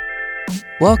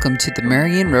Welcome to the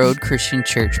Marion Road Christian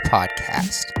Church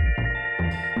podcast.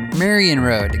 Marion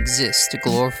Road exists to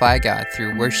glorify God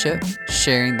through worship,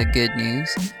 sharing the good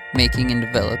news, making and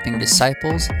developing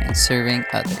disciples, and serving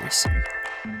others.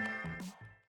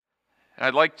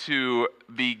 I'd like to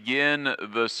begin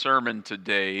the sermon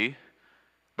today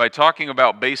by talking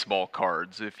about baseball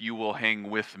cards, if you will hang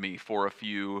with me for a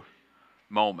few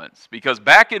moments. Because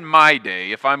back in my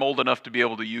day, if I'm old enough to be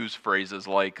able to use phrases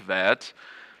like that,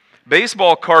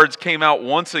 baseball cards came out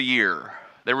once a year.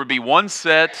 There would be one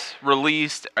set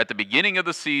released at the beginning of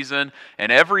the season,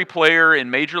 and every player in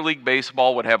Major League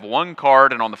Baseball would have one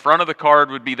card, and on the front of the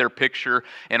card would be their picture,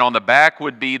 and on the back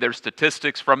would be their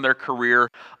statistics from their career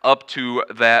up to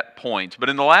that point. But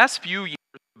in the last few years,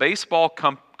 baseball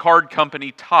card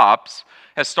company Topps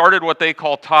has started what they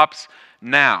call Topps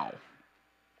Now.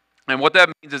 And what that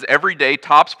means is every day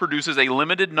Topps produces a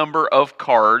limited number of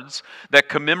cards that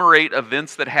commemorate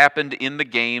events that happened in the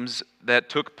games that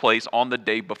took place on the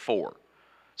day before.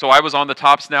 So I was on the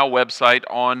Topps Now website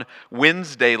on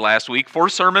Wednesday last week for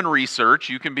sermon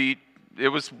research. It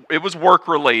was work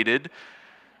related.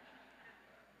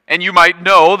 And you might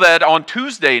know that on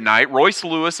Tuesday night, Royce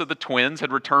Lewis of the Twins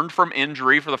had returned from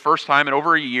injury for the first time in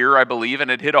over a year, I believe, and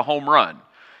had hit a home run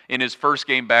in his first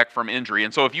game back from injury.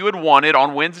 And so if you had wanted,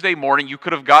 on Wednesday morning, you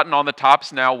could have gotten on the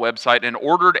Topps Now website and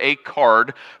ordered a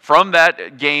card from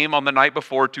that game on the night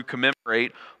before to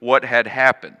commemorate what had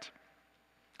happened.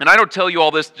 And I don't tell you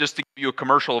all this just to give you a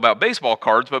commercial about baseball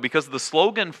cards, but because the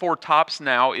slogan for Topps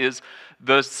Now is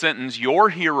the sentence, "Your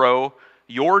hero,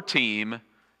 your team,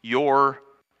 your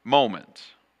moment."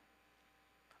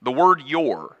 The word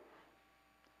 "your"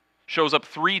 shows up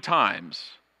 3 times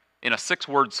in a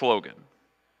 6-word slogan.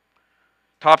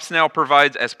 Topps Now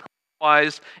provides as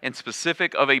personalized and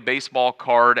specific of a baseball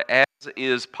card as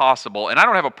is possible. And I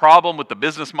don't have a problem with the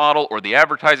business model or the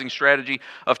advertising strategy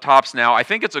of Topps Now. I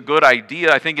think it's a good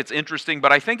idea. I think it's interesting,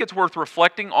 but I think it's worth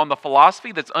reflecting on the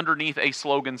philosophy that's underneath a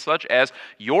slogan such as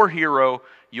 "Your hero,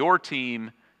 your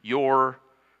team, your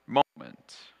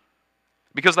moment."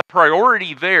 Because the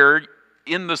priority there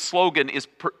in the slogan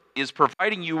is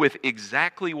providing you with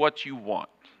exactly what you want.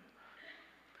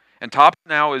 And Topps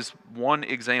Now is one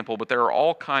example, but there are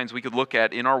all kinds we could look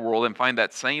at in our world and find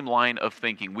that same line of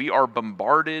thinking. We are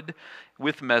bombarded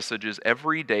with messages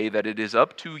every day that it is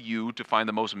up to you to find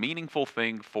the most meaningful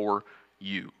thing for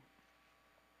you.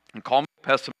 And call me a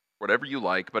pessimist, whatever you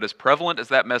like, but as prevalent as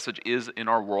that message is in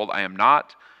our world, I am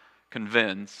not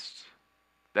convinced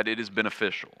that it is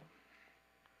beneficial.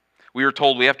 We are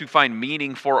told we have to find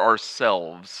meaning for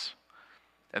ourselves,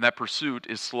 and that pursuit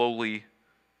is slowly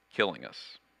killing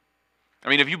us. I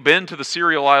mean, have you been to the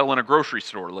cereal aisle in a grocery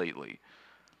store lately?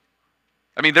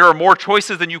 I mean, there are more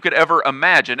choices than you could ever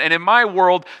imagine. And in my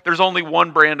world, there's only one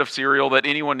brand of cereal that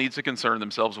anyone needs to concern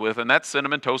themselves with, and that's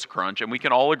Cinnamon Toast Crunch, and we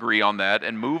can all agree on that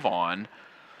and move on.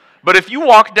 But if you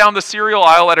walk down the cereal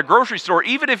aisle at a grocery store,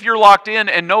 even if you're locked in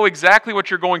and know exactly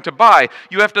what you're going to buy,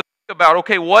 you have to about,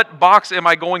 okay, what box am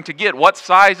I going to get? What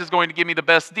size is going to give me the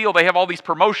best deal? They have all these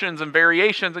promotions and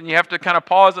variations, and you have to kind of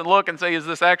pause and look and say, is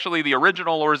this actually the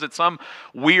original, or is it some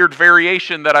weird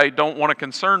variation that I don't want to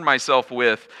concern myself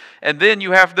with? And then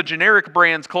you have the generic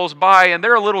brands close by, and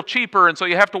they're a little cheaper, and so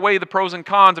you have to weigh the pros and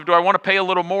cons of, do I want to pay a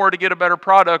little more to get a better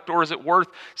product, or is it worth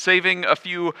saving a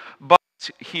few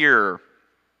bucks here?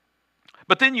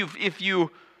 But then if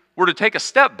you were to take a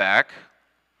step back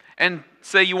and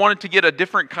say you wanted to get a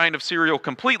different kind of cereal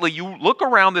completely, you look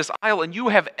around this aisle and you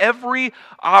have every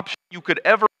option you could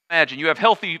ever imagine. You have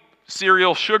healthy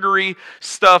cereal, sugary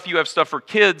stuff, you have stuff for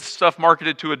kids, stuff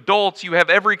marketed to adults, you have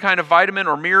every kind of vitamin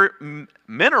or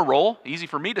mineral, easy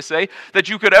for me to say, that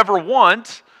you could ever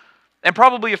want, and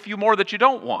probably a few more that you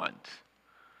don't want.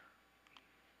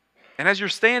 And as you're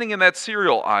standing in that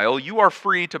cereal aisle, you are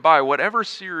free to buy whatever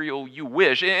cereal you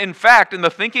wish. In fact, in the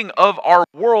thinking of our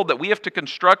world that we have to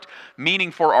construct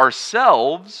meaning for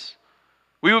ourselves,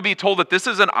 we would be told that this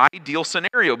is an ideal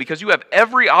scenario because you have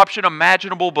every option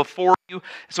imaginable before you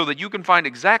so that you can find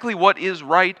exactly what is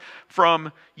right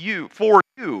for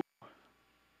you.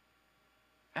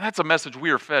 And that's a message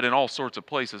we are fed in all sorts of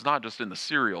places, not just in the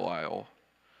cereal aisle.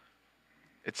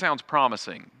 It sounds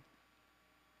promising,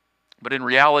 but in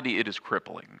reality, it is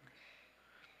crippling.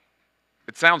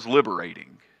 It sounds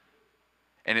liberating,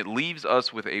 and it leaves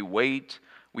us with a weight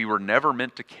we were never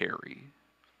meant to carry,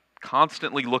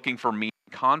 constantly looking for meaning,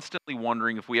 constantly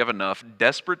wondering if we have enough,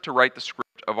 desperate to write the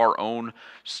script of our own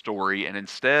story, and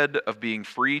instead of being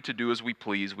free to do as we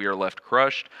please, we are left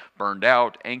crushed, burned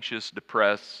out, anxious,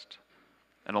 depressed,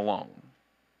 and alone.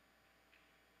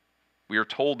 We are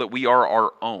told that we are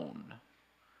our own,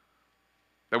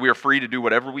 that we are free to do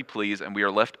whatever we please, and we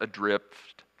are left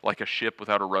adrift like a ship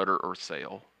without a rudder or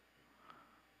sail.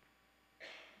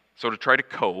 So to try to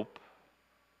cope,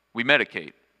 we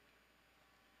medicate.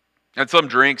 And some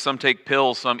drink, some take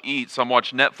pills, some eat, some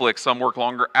watch Netflix, some work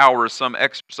longer hours, some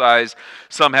exercise,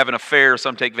 some have an affair,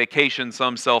 some take vacations,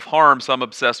 some self-harm, some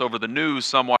obsess over the news,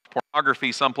 some watch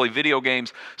pornography, some play video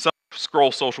games, some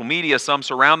scroll social media, some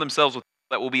surround themselves with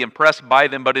people that will be impressed by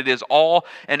them, but it is all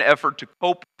an effort to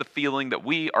cope with the feeling that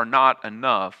we are not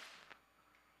enough.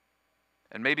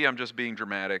 And maybe I'm just being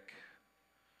dramatic,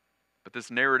 but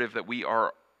this narrative that we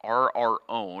are our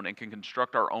own and can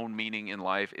construct our own meaning in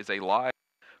life is a lie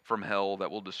from hell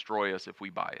that will destroy us if we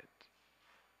buy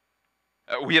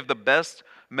it. We have the best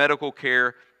medical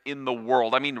care in the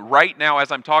world. I mean, right now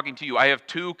as I'm talking to you, I have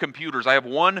two computers. I have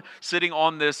one sitting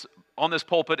on this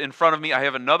pulpit in front of me. I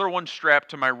have another one strapped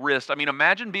to my wrist. I mean,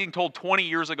 imagine being told 20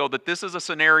 years ago that this is a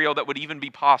scenario that would even be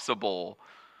possible.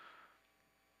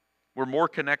 We're more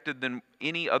connected than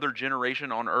any other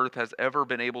generation on earth has ever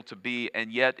been able to be,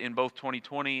 and yet in both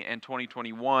 2020 and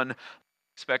 2021,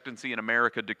 expectancy in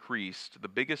America decreased, the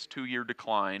biggest 2-year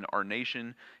decline our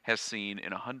nation has seen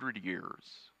in 100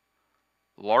 years,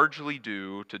 largely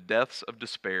due to deaths of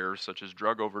despair such as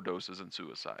drug overdoses and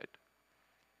suicide.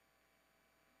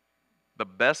 The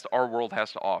best our world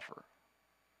has to offer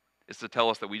is to tell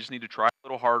us that we just need to try a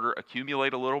little harder,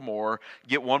 accumulate a little more,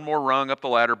 get one more rung up the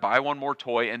ladder, buy one more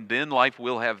toy, and then life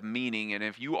will have meaning. And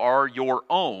if you are your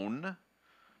own,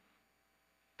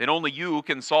 then only you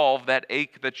can solve that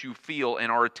ache that you feel, and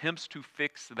our attempts to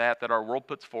fix that our world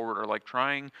puts forward are like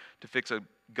trying to fix a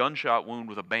gunshot wound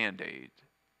with a Band-Aid.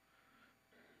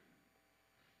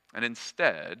 And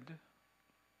instead,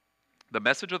 the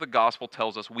message of the gospel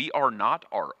tells us we are not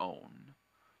our own,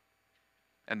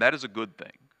 and that is a good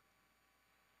thing.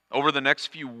 Over the next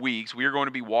few weeks, we are going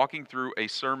to be walking through a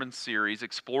sermon series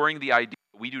exploring the idea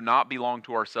that we do not belong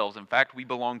to ourselves. In fact, we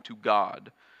belong to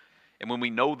God. And when we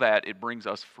know that, it brings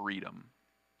us freedom.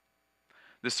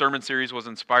 This sermon series was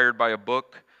inspired by a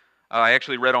book I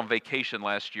actually read on vacation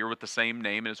last year with the same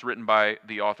name, and it's written by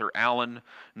the author Alan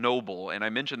Noble. And I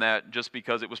mention that just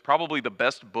because it was probably the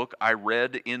best book I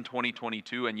read in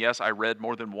 2022. And yes, I read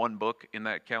more than one book in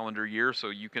that calendar year, so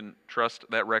you can trust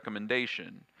that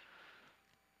recommendation.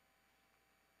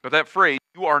 But that phrase,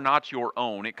 you are not your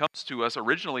own, it comes to us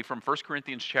originally from 1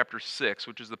 Corinthians chapter 6,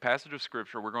 which is the passage of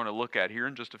Scripture we're going to look at here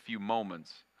in just a few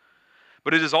moments.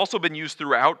 But it has also been used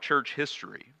throughout church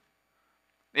history.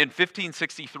 In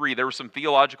 1563, there were some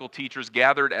theological teachers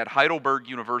gathered at Heidelberg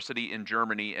University in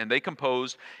Germany, and they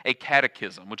composed a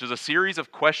catechism, which is a series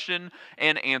of question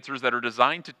and answers that are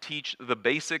designed to teach the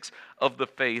basics of the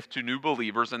faith to new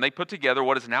believers. And they put together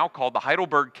what is now called the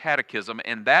Heidelberg Catechism,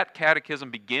 and that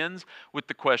catechism begins with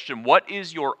the question, what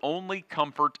is your only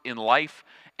comfort in life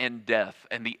and death?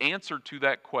 And the answer to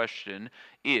that question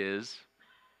is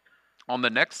on the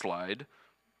next slide,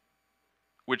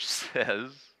 which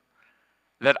says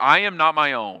that I am not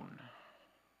my own,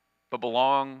 but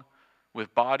belong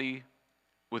with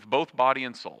both body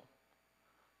and soul,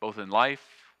 both in life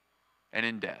and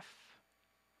in death,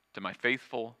 to my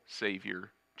faithful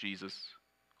Savior, Jesus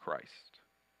Christ.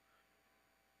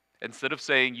 Instead of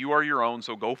saying you are your own,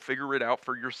 so go figure it out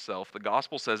for yourself, the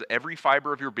gospel says every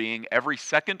fiber of your being, every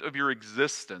second of your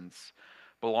existence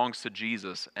belongs to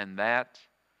Jesus, and that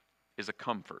is a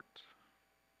comfort.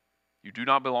 You do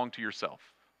not belong to yourself.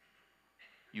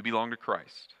 You belong to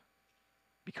Christ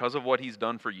because of what He's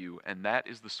done for you, and that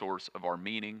is the source of our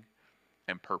meaning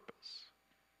and purpose.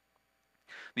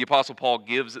 The Apostle Paul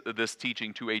gives this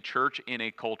teaching to a church in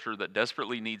a culture that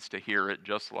desperately needs to hear it,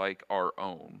 just like our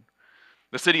own.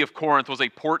 The city of Corinth was a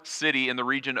port city in the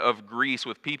region of Greece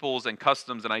with peoples and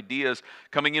customs and ideas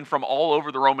coming in from all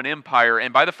over the Roman Empire,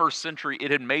 and by the first century,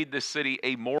 it had made this city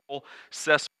a moral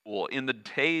cesspool. In the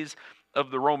days of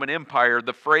the Roman Empire,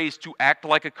 the phrase to act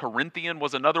like a Corinthian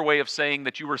was another way of saying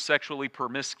that you were sexually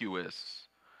promiscuous.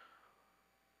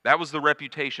 That was the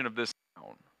reputation of this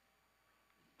town.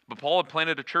 But Paul had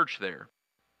planted a church there.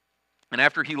 And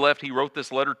after he left, he wrote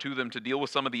this letter to them to deal with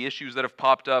some of the issues that have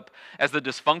popped up as the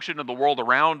dysfunction of the world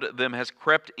around them has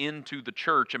crept into the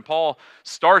church. And Paul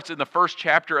starts in the first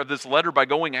chapter of this letter by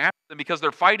going after them because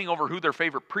they're fighting over who their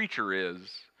favorite preacher is.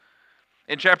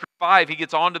 In chapter 5, he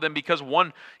gets on to them because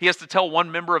he has to tell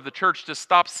one member of the church to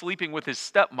stop sleeping with his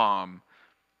stepmom.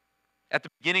 At the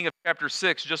beginning of chapter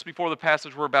 6, just before the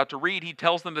passage we're about to read, he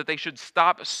tells them that they should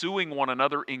stop suing one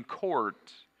another in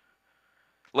court.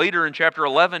 Later in chapter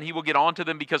 11, he will get on to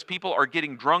them because people are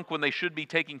getting drunk when they should be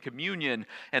taking communion,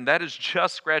 and that is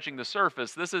just scratching the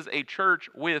surface. This is a church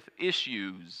with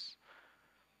issues.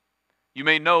 You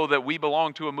may know that we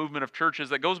belong to a movement of churches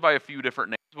that goes by a few different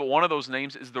names, but one of those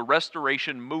names is the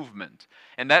Restoration Movement.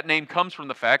 And that name comes from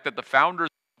the fact that the founders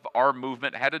of our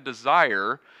movement had a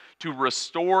desire to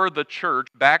restore the church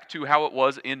back to how it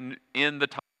was in the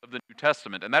time of the New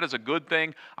Testament. And that is a good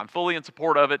thing. I'm fully in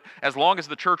support of it, as long as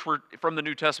the church from the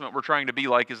New Testament we're trying to be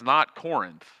like is not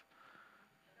Corinth.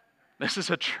 This is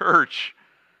a church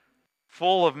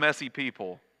full of messy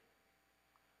people.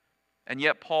 And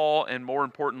yet Paul, and more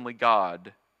importantly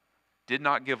God, did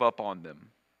not give up on them.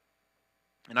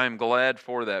 And I am glad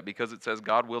for that, because it says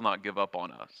God will not give up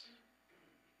on us.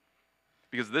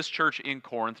 Because this church in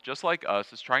Corinth, just like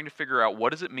us, is trying to figure out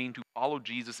what does it mean to follow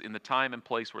Jesus in the time and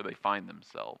place where they find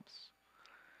themselves.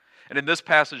 And in this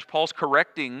passage, Paul's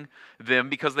correcting them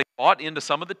because they bought into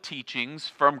some of the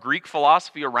teachings from Greek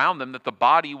philosophy around them that the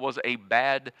body was a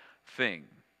bad thing.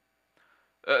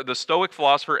 The Stoic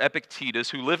philosopher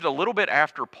Epictetus, who lived a little bit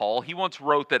after Paul, he once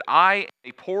wrote that I am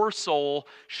a poor soul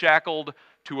shackled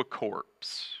to a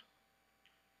corpse.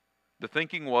 The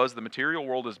thinking was the material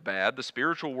world is bad, the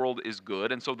spiritual world is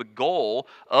good, and so the goal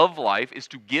of life is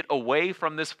to get away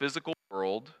from this physical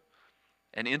world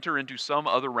and enter into some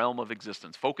other realm of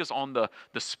existence. Focus on the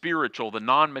spiritual, the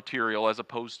non-material, as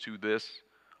opposed to this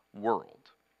world.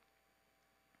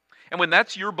 And when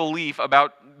that's your belief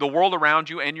about the world around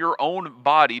you and your own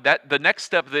body, that the next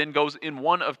step then goes in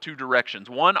one of two directions.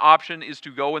 One option is to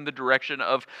go in the direction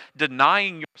of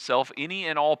denying yourself any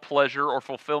and all pleasure or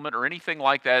fulfillment or anything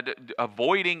like that,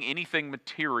 avoiding anything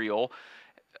material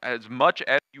as much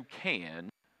as you can.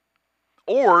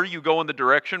 Or you go in the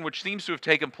direction which seems to have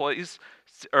taken place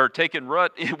or taken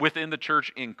root within the church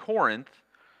in Corinth,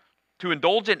 to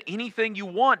indulge in anything you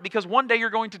want, because one day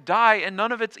you're going to die and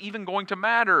none of it's even going to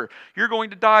matter. You're going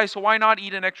to die, so why not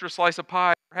eat an extra slice of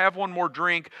pie, or have one more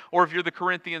drink, or if you're the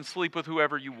Corinthians, sleep with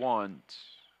whoever you want.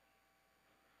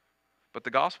 But the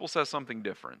gospel says something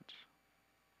different.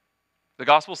 The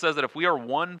gospel says that if we are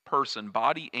one person,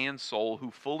 body and soul, who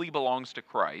fully belongs to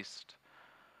Christ,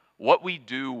 what we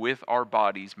do with our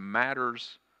bodies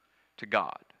matters to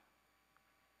God.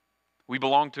 We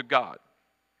belong to God.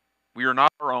 We are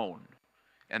not our own,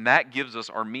 and that gives us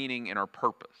our meaning and our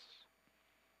purpose.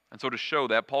 And so to show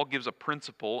that, Paul gives a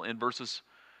principle in verses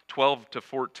 12 to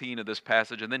 14 of this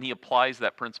passage, and then he applies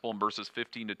that principle in verses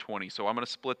 15 to 20. So I'm going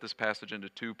to split this passage into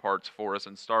two parts for us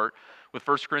and start with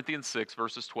 1 Corinthians 6,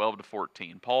 verses 12 to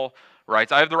 14. Paul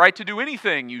writes, I have the right to do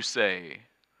anything, you say,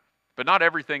 but not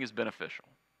everything is beneficial.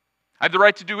 I have the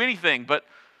right to do anything, but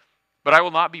I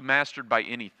will not be mastered by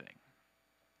anything.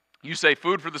 You say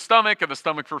food for the stomach and the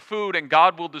stomach for food, and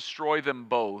God will destroy them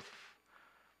both.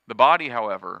 The body,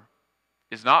 however,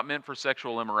 is not meant for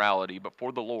sexual immorality, but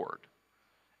for the Lord,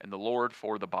 and the Lord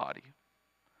for the body.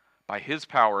 By his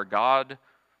power, God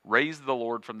raised the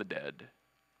Lord from the dead,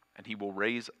 and he will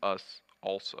raise us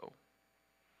also.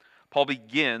 Paul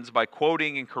begins by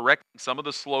quoting and correcting some of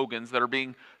the slogans that are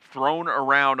being thrown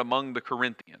around among the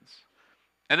Corinthians.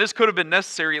 And this could have been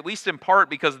necessary, at least in part,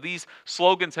 because these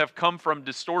slogans have come from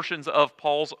distortions of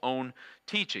Paul's own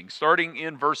teaching. Starting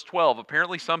in verse 12,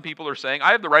 apparently some people are saying,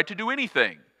 I have the right to do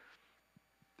anything.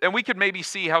 And we could maybe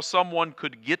see how someone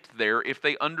could get there if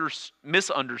they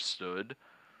misunderstood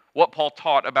what Paul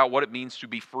taught about what it means to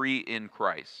be free in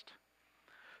Christ.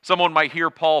 Someone might hear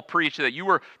Paul preach that you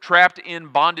were trapped in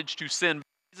bondage to sin.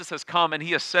 Jesus has come and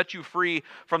he has set you free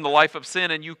from the life of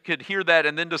sin, and you could hear that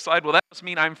and then decide, well, that must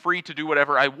mean I'm free to do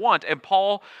whatever I want. And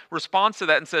Paul responds to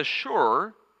that and says,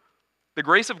 sure, the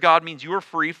grace of God means you are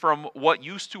free from what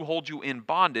used to hold you in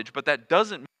bondage, but that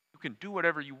doesn't mean you can do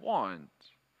whatever you want.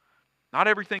 Not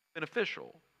everything is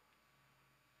beneficial.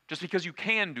 Just because you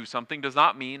can do something does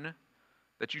not mean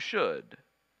that you should.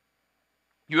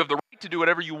 You have the right to do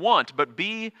whatever you want, but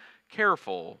be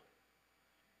careful,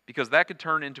 because that could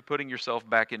turn into putting yourself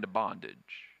back into bondage.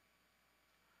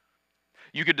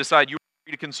 You could decide you're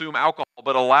free to consume alcohol,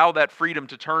 but allow that freedom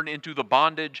to turn into the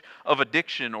bondage of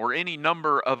addiction or any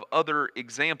number of other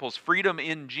examples. Freedom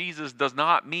in Jesus does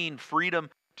not mean freedom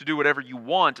to do whatever you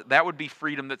want. That would be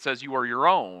freedom that says you are your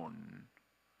own.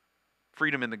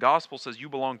 Freedom in the gospel says you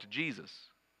belong to Jesus,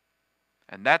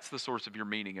 and that's the source of your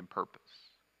meaning and purpose.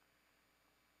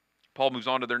 Paul moves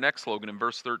on to their next slogan in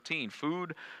verse 13.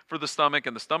 Food for the stomach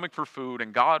and the stomach for food,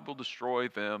 and God will destroy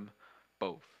them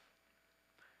both.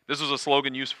 This was a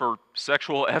slogan used for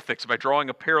sexual ethics by drawing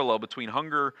a parallel between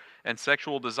hunger and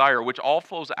sexual desire, which all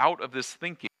flows out of this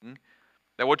thinking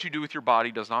that what you do with your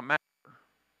body does not matter.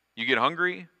 You get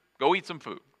hungry, go eat some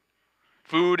food.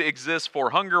 Food exists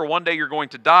for hunger. One day you're going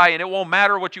to die, and it won't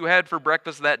matter what you had for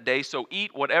breakfast that day, so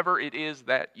eat whatever it is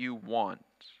that you want.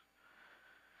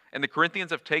 And the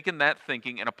Corinthians have taken that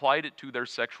thinking and applied it to their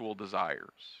sexual desires.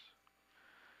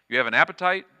 You have an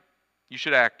appetite, you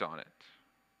should act on it.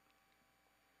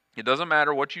 It doesn't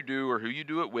matter what you do or who you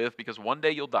do it with, because one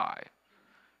day you'll die.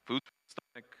 Food's for the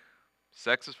stomach,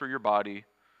 sex is for your body,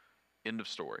 end of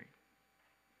story.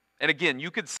 And again,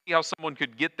 you could see how someone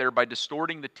could get there by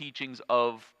distorting the teachings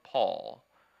of Paul.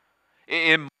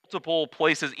 In multiple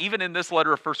places, even in this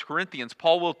letter of 1 Corinthians,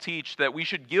 Paul will teach that we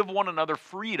should give one another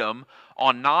freedom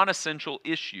on non-essential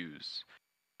issues.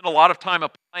 A lot of time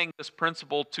applying this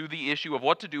principle to the issue of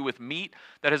what to do with meat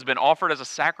that has been offered as a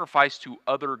sacrifice to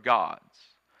other gods.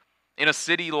 In a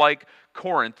city like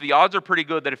Corinth, the odds are pretty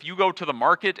good that if you go to the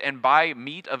market and buy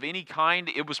meat of any kind,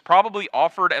 it was probably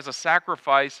offered as a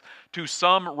sacrifice to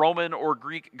some Roman or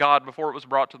Greek god before it was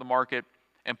brought to the market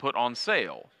and put on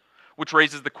sale. Which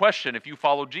raises the question, if you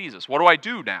follow Jesus, what do I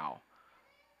do now?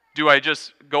 Do I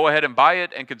just go ahead and buy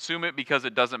it and consume it because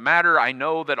it doesn't matter? I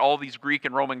know that all these Greek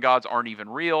and Roman gods aren't even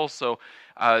real, so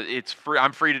it's free.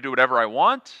 I'm free to do whatever I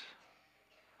want.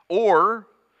 Or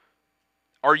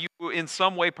are you in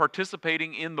some way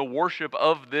participating in the worship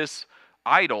of this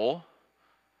idol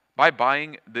by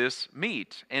buying this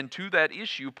meat? And to that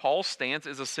issue, Paul's stance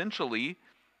is essentially,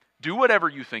 do whatever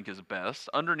you think is best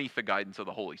underneath the guidance of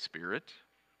the Holy Spirit,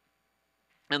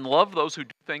 and love those who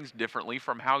do things differently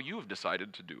from how you have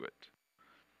decided to do it.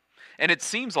 And it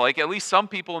seems like at least some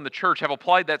people in the church have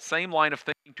applied that same line of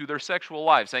thinking to their sexual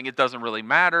lives, saying it doesn't really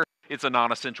matter, it's a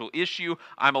non-essential issue,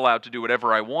 I'm allowed to do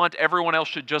whatever I want, everyone else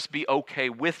should just be okay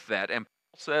with that. And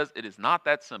Paul says it is not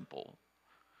that simple.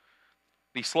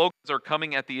 These slogans are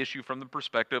coming at the issue from the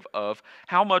perspective of,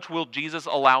 how much will Jesus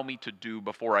allow me to do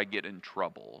before I get in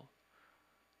trouble?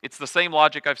 It's the same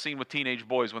logic I've seen with teenage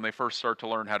boys when they first start to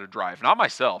learn how to drive. Not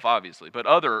myself, obviously, but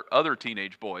other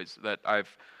teenage boys that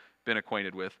I've been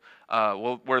acquainted with,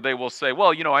 where they will say,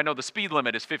 well, I know the speed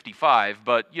limit is 55,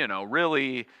 but,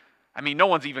 really, no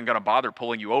one's even going to bother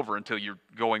pulling you over until you're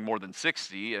going more than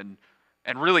 60, and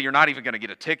really, you're not even going to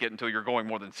get a ticket until you're going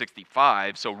more than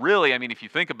 65. So really, if you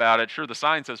think about it, sure, the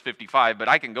sign says 55, but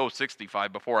I can go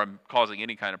 65 before I'm causing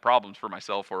any kind of problems for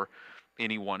myself or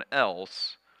anyone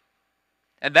else.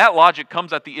 And that logic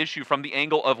comes at the issue from the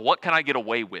angle of, what can I get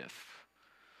away with?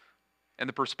 And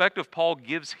the perspective Paul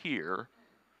gives here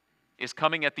is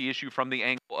coming at the issue from the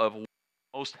angle of what's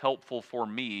most helpful for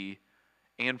me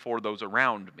and for those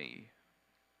around me.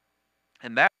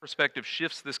 And that perspective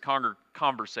shifts this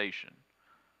conversation.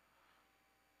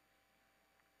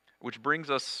 Which brings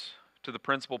us to the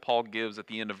principle Paul gives at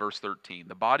the end of verse 13.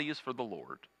 The body is for the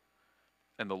Lord,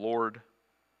 and the Lord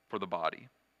for the body.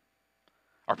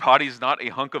 Our body is not a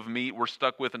hunk of meat we're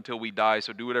stuck with until we die,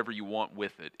 so do whatever you want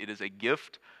with it. It is a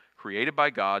gift created by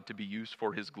God to be used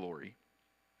for His glory.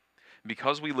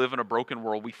 Because we live in a broken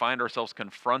world, we find ourselves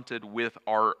confronted with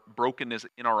our brokenness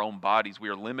in our own bodies. We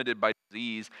are limited by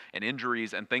disease and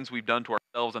injuries and things we've done to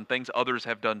ourselves and things others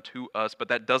have done to us. But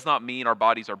that does not mean our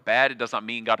bodies are bad. It does not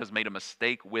mean God has made a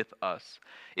mistake with us.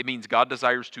 It means God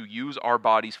desires to use our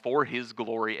bodies for His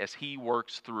glory as He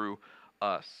works through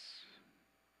us.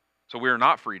 So we are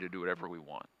not free to do whatever we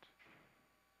want.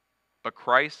 But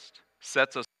Christ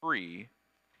sets us free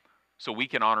so we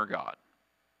can honor God,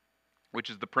 which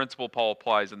is the principle Paul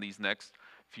applies in these next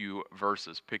few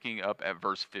verses, picking up at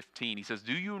verse 15. He says,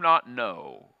 do you not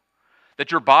know that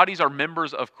your bodies are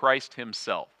members of Christ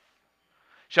Himself?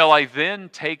 Shall I then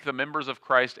take the members of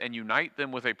Christ and unite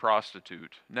them with a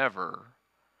prostitute? Never.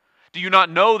 Do you not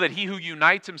know that he who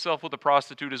unites himself with a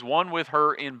prostitute is one with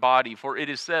her in body? For it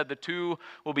is said, the two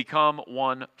will become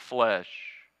one flesh.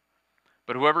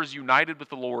 But whoever is united with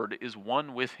the Lord is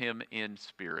one with Him in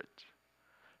spirit.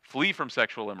 Flee from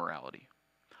sexual immorality.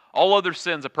 All other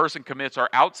sins a person commits are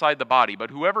outside the body, but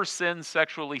whoever sins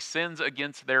sexually sins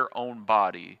against their own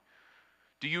body.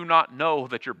 Do you not know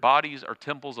that your bodies are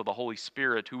temples of the Holy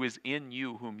Spirit who is in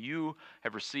you, whom you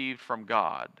have received from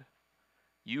God?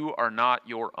 You are not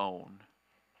your own.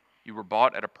 You were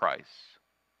bought at a price.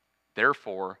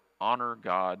 Therefore, honor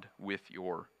God with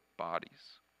your bodies.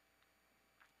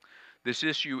 This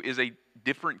issue is a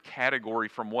different category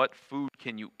from what food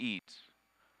can you eat,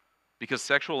 because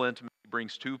sexual intimacy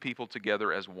brings two people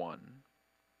together as one.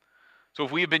 So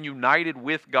if we have been united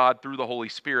with God through the Holy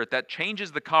Spirit, that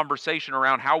changes the conversation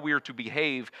around how we are to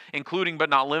behave, including but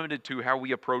not limited to how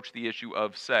we approach the issue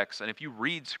of sex. And if you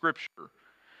read Scripture,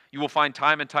 you will find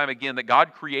time and time again that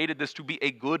God created this to be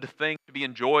a good thing to be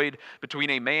enjoyed between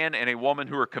a man and a woman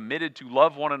who are committed to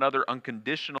love one another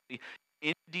unconditionally.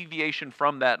 Any deviation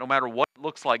from that, no matter what it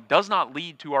looks like, does not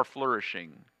lead to our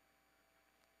flourishing.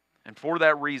 And for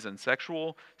that reason,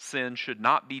 sexual sin should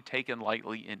not be taken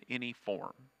lightly in any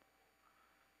form.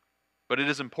 But it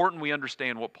is important we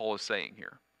understand what Paul is saying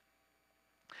here.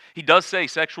 He does say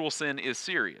sexual sin is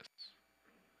serious.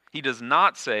 He does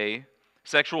not say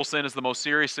sexual sin is the most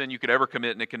serious sin you could ever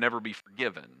commit and it can never be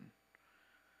forgiven.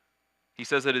 He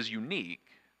says it is unique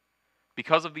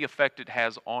because of the effect it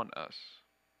has on us.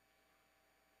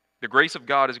 The grace of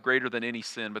God is greater than any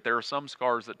sin, but there are some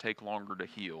scars that take longer to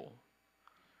heal.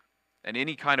 And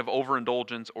any kind of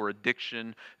overindulgence or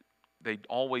addiction, they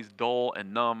always dull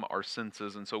and numb our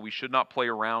senses, and so we should not play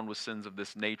around with sins of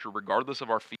this nature, regardless of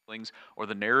our feelings or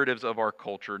the narratives of our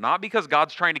culture. Not because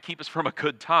God's trying to keep us from a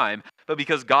good time, but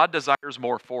because God desires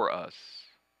more for us.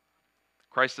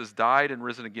 Christ has died and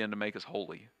risen again to make us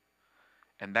holy,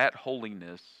 and that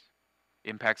holiness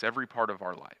impacts every part of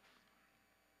our life.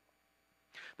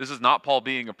 This is not Paul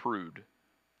being a prude.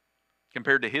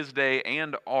 Compared to his day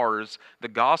and ours, the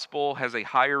gospel has a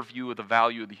higher view of the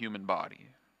value of the human body.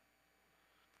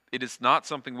 It is not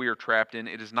something we are trapped in.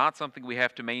 It is not something we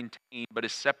have to maintain, but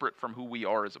is separate from who we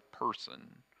are as a person.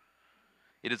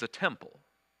 It is a temple.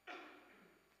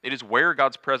 It is where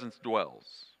God's presence dwells.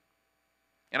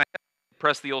 And I haven't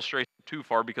pressed the illustration too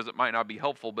far because it might not be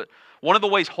helpful, but one of the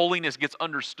ways holiness gets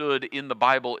understood in the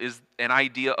Bible is an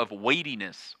idea of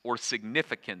weightiness or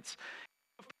significance.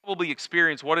 You've probably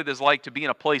experienced what it is like to be in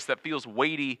a place that feels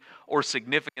weighty or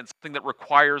significant, something that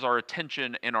requires our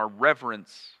attention and our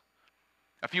reverence.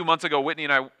 A few months ago, Whitney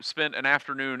and I spent an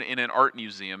afternoon in an art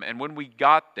museum, and when we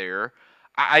got there,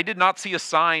 I did not see a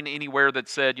sign anywhere that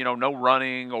said, no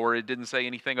running, or it didn't say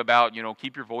anything about,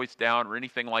 keep your voice down or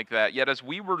anything like that. Yet as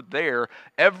we were there,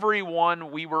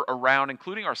 everyone we were around,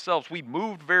 including ourselves, we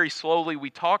moved very slowly, we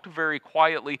talked very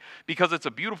quietly because it's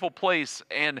a beautiful place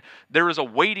and there is a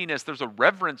weightiness, there's a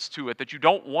reverence to it that you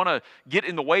don't want to get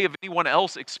in the way of anyone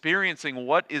else experiencing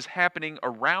what is happening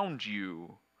around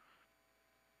you.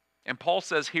 And Paul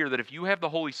says here that if you have the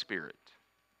Holy Spirit,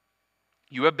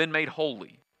 you have been made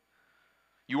holy.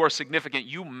 You are significant.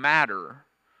 You matter.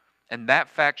 And that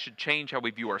fact should change how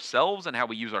we view ourselves and how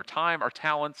we use our time, our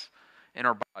talents, and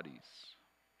our bodies.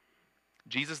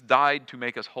 Jesus died to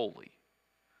make us holy.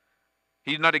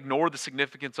 He did not ignore the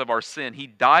significance of our sin. He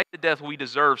died the death we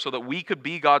deserve so that we could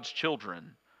be God's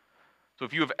children. So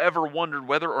if you have ever wondered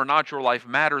whether or not your life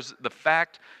matters, the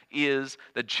fact is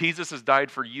that Jesus has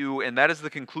died for you, and that is the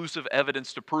conclusive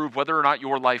evidence to prove whether or not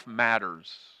your life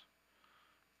matters.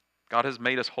 God has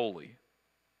made us holy.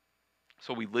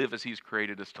 So we live as He's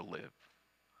created us to live.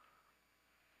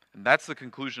 And that's the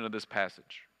conclusion of this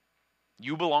passage.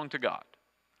 You belong to God.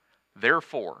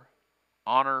 Therefore,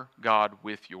 honor God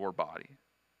with your body.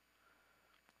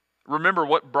 Remember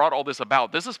what brought all this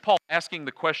about. This is Paul asking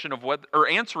the question of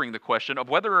answering the question of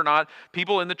whether or not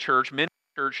people in the church, men in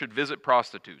the church, should visit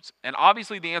prostitutes. And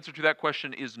obviously the answer to that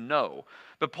question is no.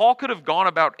 But Paul could have gone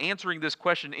about answering this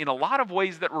question in a lot of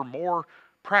ways that were more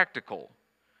practical.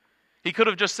 He could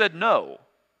have just said no.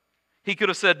 He could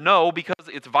have said no because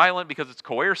it's violent, because it's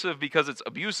coercive, because it's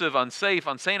abusive, unsafe,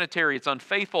 unsanitary, it's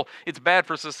unfaithful, it's bad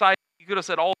for society. He could have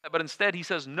said all that, but instead he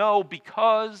says no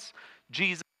because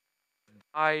Jesus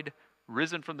died,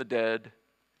 risen from the dead,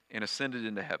 and ascended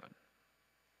into heaven.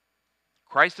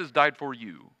 Christ has died for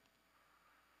you.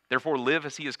 Therefore, live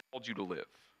as He has called you to live.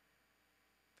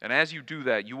 And as you do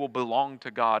that, you will belong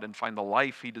to God and find the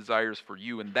life He desires for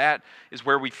you. And that is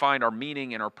where we find our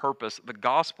meaning and our purpose. The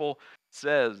gospel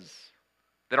says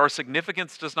that our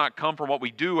significance does not come from what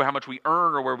we do, how much we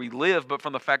earn, or where we live, but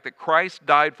from the fact that Christ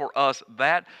died for us.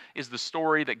 That is the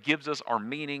story that gives us our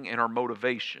meaning and our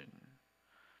motivation.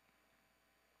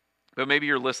 But maybe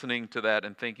you're listening to that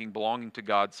and thinking belonging to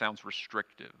God sounds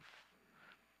restrictive.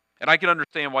 And I can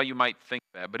understand why you might think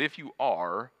that. But if you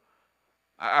are,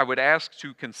 I would ask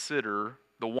to consider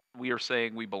the one we are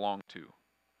saying we belong to.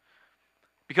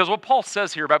 Because what Paul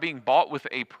says here about being bought with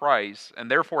a price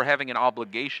and therefore having an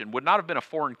obligation would not have been a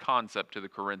foreign concept to the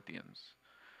Corinthians.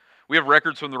 We have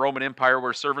records from the Roman Empire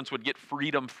where servants would get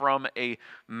freedom from a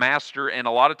master, and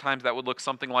a lot of times that would look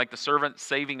something like the servant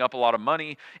saving up a lot of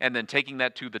money and then taking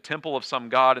that to the temple of some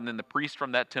god, and then the priest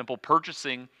from that temple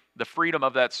purchasing the freedom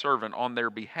of that servant on their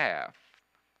behalf.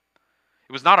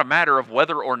 It was not a matter of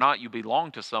whether or not you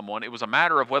belong to someone. It was a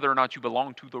matter of whether or not you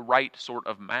belong to the right sort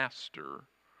of master.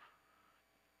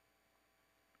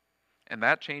 And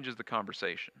that changes the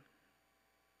conversation.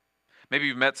 Maybe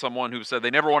you've met someone who said they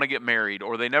never want to get married,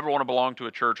 or they never want to belong to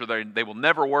a church, or they will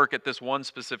never work at this one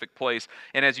specific place.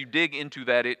 And as you dig into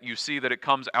that, you see that it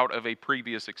comes out of a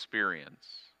previous experience.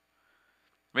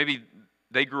 Maybe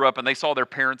they grew up and they saw their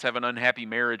parents have an unhappy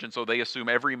marriage, and so they assume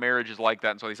every marriage is like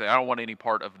that, and so they say, I don't want any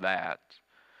part of that.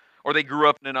 Or they grew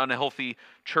up in an unhealthy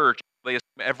church. They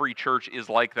assume every church is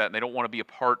like that and they don't want to be a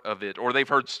part of it. Or they've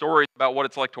heard stories about what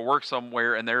it's like to work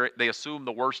somewhere and they assume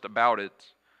the worst about it.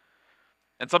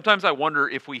 And sometimes I wonder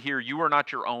if we hear, you are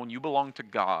not your own, you belong to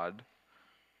God,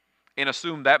 and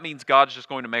assume that means God's just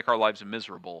going to make our lives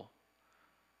miserable.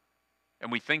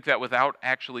 And we think that without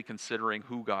actually considering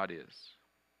who God is.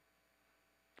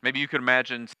 Maybe you could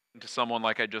imagine saying to someone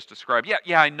like I just described,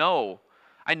 yeah, I know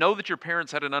that your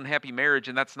parents had an unhappy marriage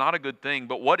and that's not a good thing,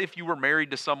 but what if you were married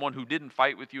to someone who didn't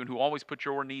fight with you and who always put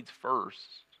your needs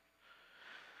first?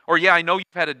 Or yeah, I know you've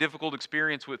had a difficult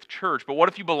experience with church, but what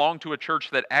if you belong to a church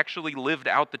that actually lived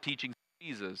out the teachings of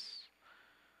Jesus?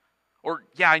 Or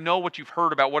yeah, I know what you've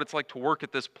heard about what it's like to work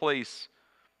at this place,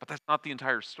 but that's not the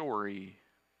entire story.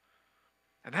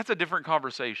 And that's a different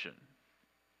conversation.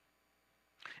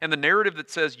 And the narrative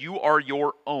that says you are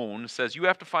your own says you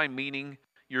have to find meaning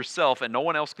yourself and no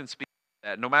one else can speak to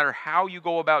that. No matter how you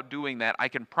go about doing that, I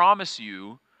can promise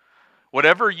you,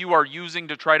 whatever you are using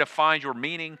to try to find your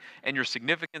meaning and your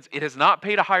significance, it has not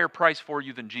paid a higher price for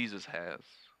you than Jesus has.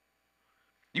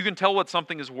 You can tell what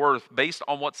something is worth based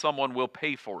on what someone will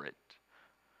pay for it.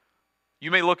 You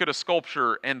may look at a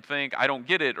sculpture and think, I don't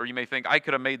get it, or you may think, I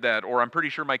could have made that, or I'm pretty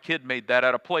sure my kid made that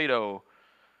out of Play-Doh.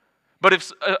 But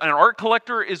if an art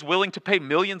collector is willing to pay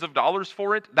millions of dollars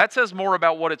for it, that says more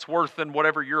about what it's worth than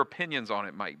whatever your opinions on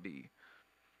it might be.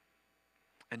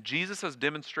 And Jesus has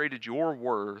demonstrated your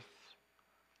worth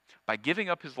by giving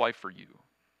up his life for you.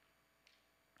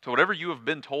 So whatever you have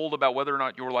been told about whether or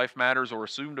not your life matters or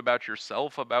assumed about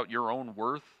yourself, about your own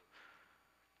worth,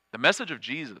 the message of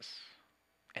Jesus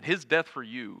and his death for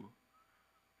you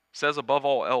says above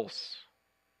all else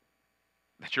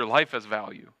that your life has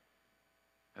value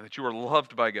and that you are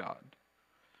loved by God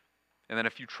and that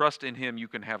if you trust in him, you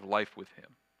can have life with him.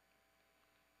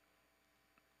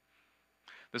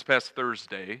 This past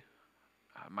Thursday,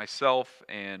 myself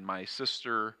and my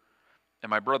sister and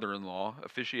my brother-in-law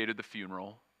officiated the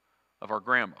funeral of our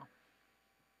grandma.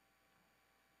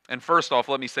 And first off,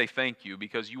 let me say thank you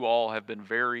because you all have been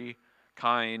very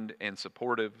kind and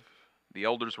supportive. The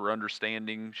elders were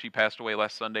understanding. She passed away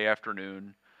last Sunday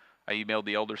afternoon. I emailed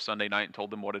the elders Sunday night and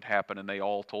told them what had happened, and they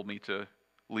all told me to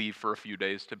leave for a few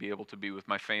days to be able to be with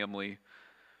my family.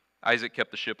 Isaac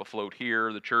kept the ship afloat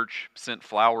here. The church sent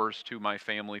flowers to my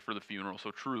family for the funeral,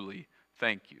 so truly,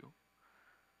 thank you.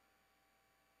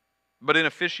 But in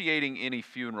officiating any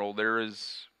funeral, there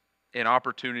is an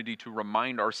opportunity to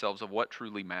remind ourselves of what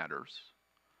truly matters.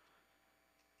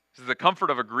 The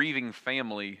comfort of a grieving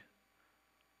family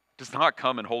does not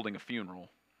come in holding a funeral,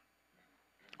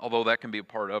 although that can be a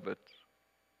part of it.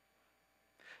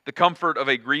 The comfort of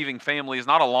a grieving family is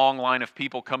not a long line of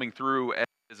people coming through at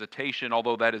visitation,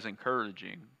 although that is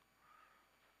encouraging.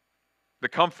 The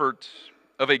comfort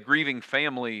of a grieving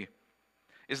family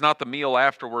is not the meal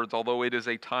afterwards, although it is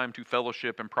a time to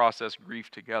fellowship and process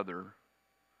grief together.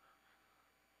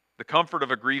 The comfort of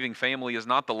a grieving family is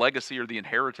not the legacy or the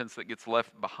inheritance that gets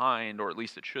left behind, or at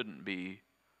least it shouldn't be.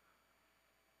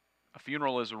 A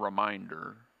funeral is a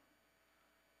reminder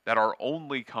that our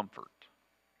only comfort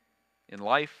in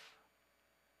life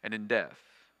and in death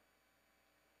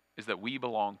is that we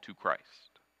belong to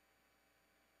Christ.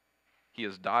 He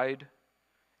has died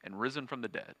and risen from the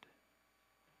dead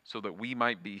so that we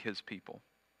might be his people.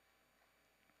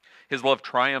 His love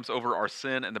triumphs over our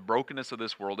sin and the brokenness of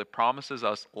this world. It promises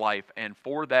us life, and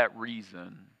for that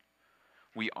reason,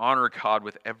 we honor God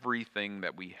with everything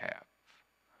that we have.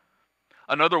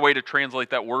 Another way to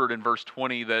translate that word in verse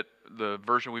 20 that the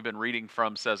version we've been reading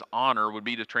from says honor would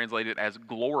be to translate it as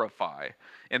glorify.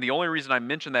 And the only reason I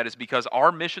mention that is because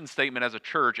our mission statement as a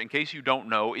church, in case you don't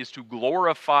know, is to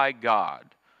glorify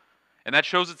God. And that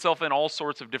shows itself in all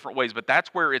sorts of different ways, but that's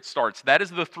where it starts. That is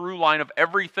the through line of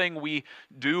everything we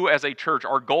do as a church.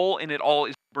 Our goal in it all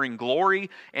is to bring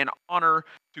glory and honor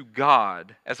to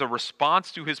God as a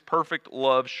response to his perfect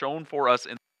love shown for us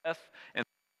in the death and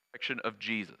resurrection of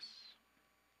Jesus.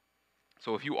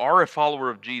 So if you are a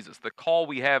follower of Jesus, the call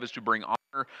we have is to bring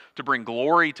honor, to bring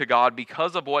glory to God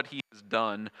because of what he has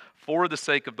done for the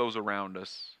sake of those around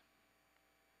us.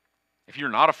 If you're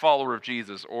not a follower of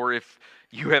Jesus, or if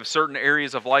you have certain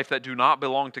areas of life that do not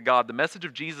belong to God, the message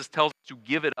of Jesus tells us to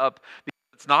give it up because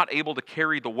it's not able to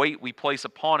carry the weight we place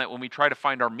upon it when we try to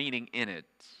find our meaning in it.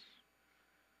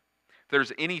 If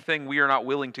there's anything we are not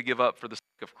willing to give up for the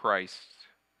sake of Christ,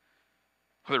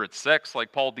 whether it's sex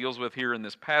like Paul deals with here in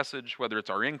this passage, whether it's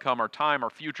our income, our time, our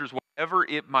futures, whatever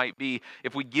it might be,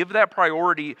 if we give that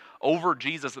priority over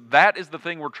Jesus, that is the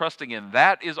thing we're trusting in.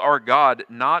 That is our God,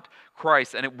 not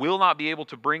Christ, and it will not be able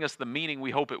to bring us the meaning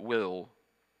we hope it will.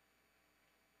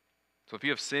 So if you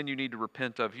have sin you need to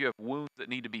repent of, if you have wounds that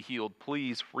need to be healed,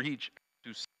 please reach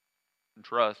to and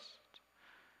trust.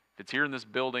 If it's here in this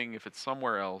building, if it's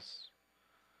somewhere else,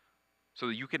 so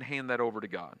that you can hand that over to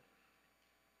God,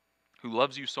 who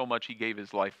loves you so much he gave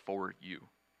his life for you.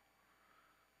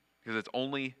 Because it's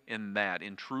only in that,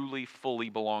 in truly, fully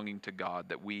belonging to God,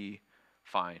 that we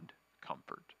find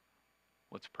comfort.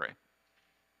 Let's pray.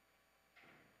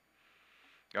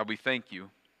 God, we thank you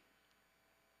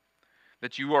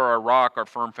that you are our rock, our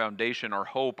firm foundation, our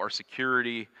hope, our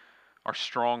security, our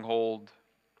stronghold,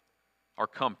 our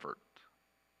comfort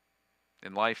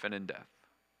in life and in death.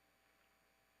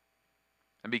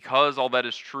 And because all that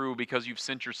is true, because you've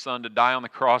sent your Son to die on the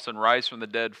cross and rise from the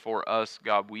dead for us,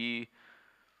 God, we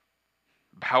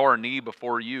bow our knee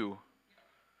before you.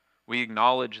 We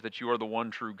acknowledge that you are the one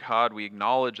true God. We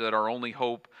acknowledge that our only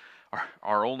hope,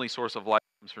 our only source of life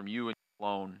comes from you and you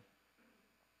alone.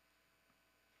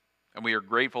 And we are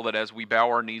grateful that as we bow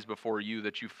our knees before you,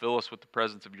 that you fill us with the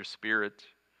presence of your Spirit.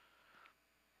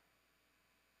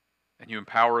 And you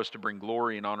empower us to bring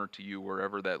glory and honor to you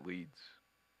wherever that leads.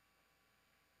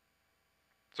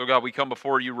 So God, we come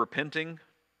before you repenting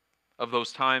of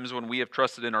those times when we have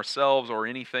trusted in ourselves or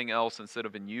anything else instead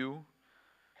of in you.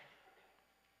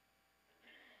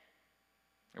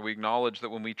 And we acknowledge that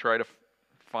when we try to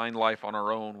find life on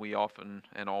our own, we often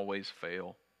and always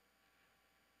fail.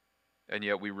 And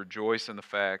yet we rejoice in the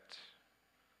fact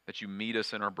that you meet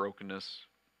us in our brokenness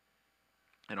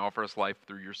and offer us life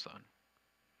through your Son.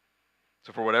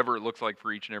 So for whatever it looks like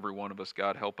for each and every one of us,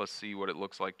 God, help us see what it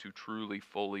looks like to truly,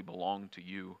 fully belong to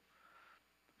you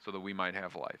so that we might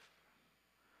have life.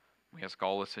 We ask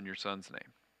all this in your Son's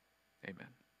name. Amen.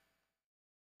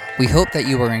 We hope that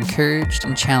you were encouraged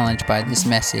and challenged by this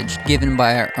message given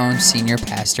by our own senior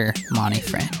pastor, Monte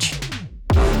French.